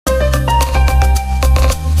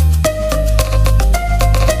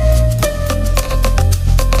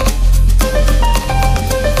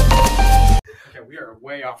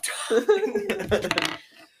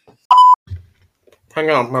Hang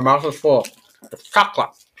on, my mouth is full. It's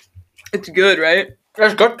chocolate. It's good, right?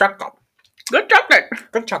 It's good chocolate. Good chocolate.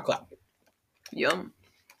 Good chocolate. Yum.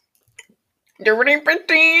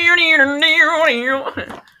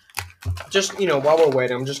 Just, while we're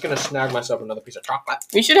waiting, I'm just going to snag myself another piece of chocolate.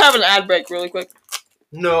 We should have an ad break really quick.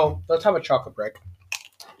 No, let's have a chocolate break.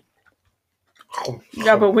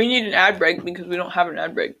 Yeah, but we need an ad break because we don't have an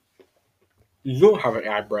ad break. You don't have an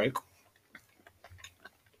ad break.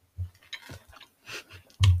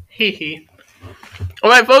 Hee hee.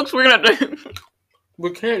 Alright, folks, we're gonna do...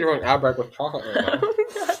 We can't do an ad break with chocolate right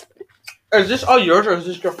now. Is this all yours or is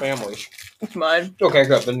this your family's? It's mine. Okay,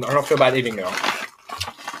 good. Then I don't feel bad eating it all.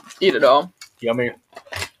 Eat it all. Yummy.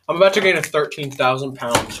 I'm about to gain 13,000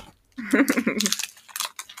 pounds.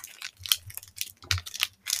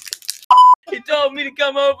 He told me to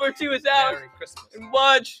come over to his house and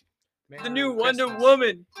watch the new Wonder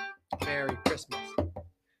Woman. Merry Christmas.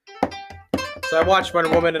 So I watched Wonder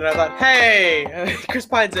Woman and I thought, hey, Chris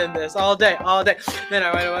Pine's in this all day. Then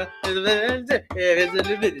I went,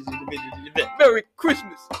 Merry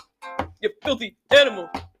Christmas, you filthy animal.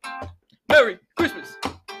 Merry Christmas,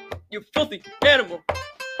 you filthy animal.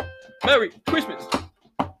 Merry Christmas,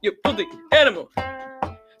 you filthy animal.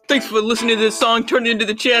 Thanks for listening to this song. Turn it into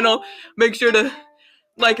the channel. Make sure to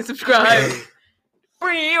like and subscribe. We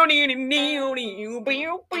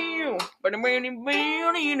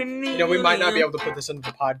might not be able to put this into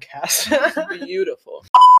the podcast. Beautiful.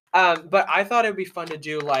 But I thought it would be fun to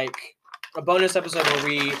do like a bonus episode where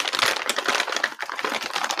we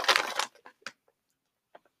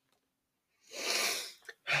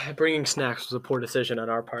bringing snacks was a poor decision on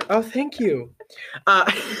our part. Oh, thank you.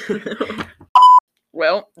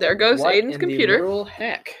 Well, there goes What Aiden's in computer. the literal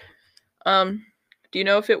heck? Do you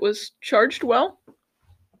know if it was charged well?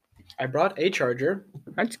 I brought a charger.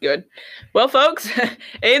 That's good. Well, folks,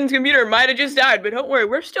 Aiden's computer might have just died, but don't worry,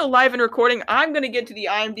 we're still live and recording. I'm going to get to the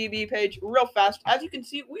IMDb page real fast. As you can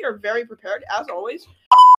see, we are very prepared, as always.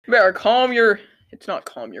 Better calm your... It's not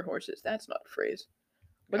calm your horses. That's not a phrase.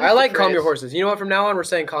 I like calm your horses. You know what? From now on, we're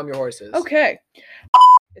saying calm your horses. Okay.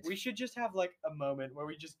 We should just have like a moment where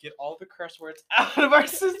we just get all the curse words out of our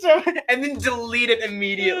system and then delete it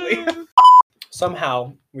immediately.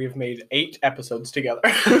 Somehow, we've made 8 episodes together.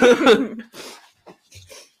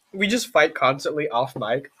 We just fight constantly off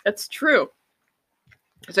mic. That's true.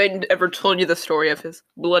 Has Aiden ever told you the story of his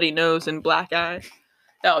bloody nose and black eye?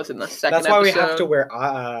 That was in the second episode. That's why we have to wear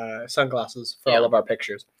sunglasses for all of our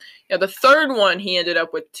pictures. Yeah, the third one, he ended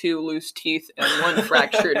up with 2 loose teeth and 1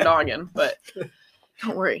 fractured noggin, but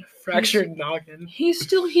don't worry. Fractured noggin. He's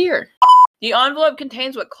still here. The envelope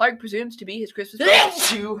contains what Clark presumes to be his Christmas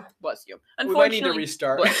present. Bless you. We might need to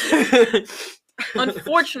restart.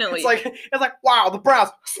 Unfortunately. It's like, wow, the Browns.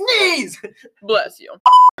 Sneeze! Bless you.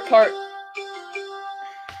 Part.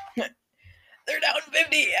 They're down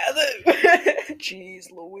 50.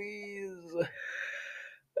 Jeez Louise.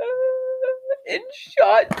 In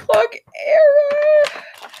shot clock era.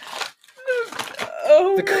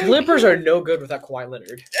 Oh, the Clippers are no good without Kawhi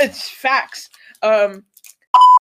Leonard. It's facts.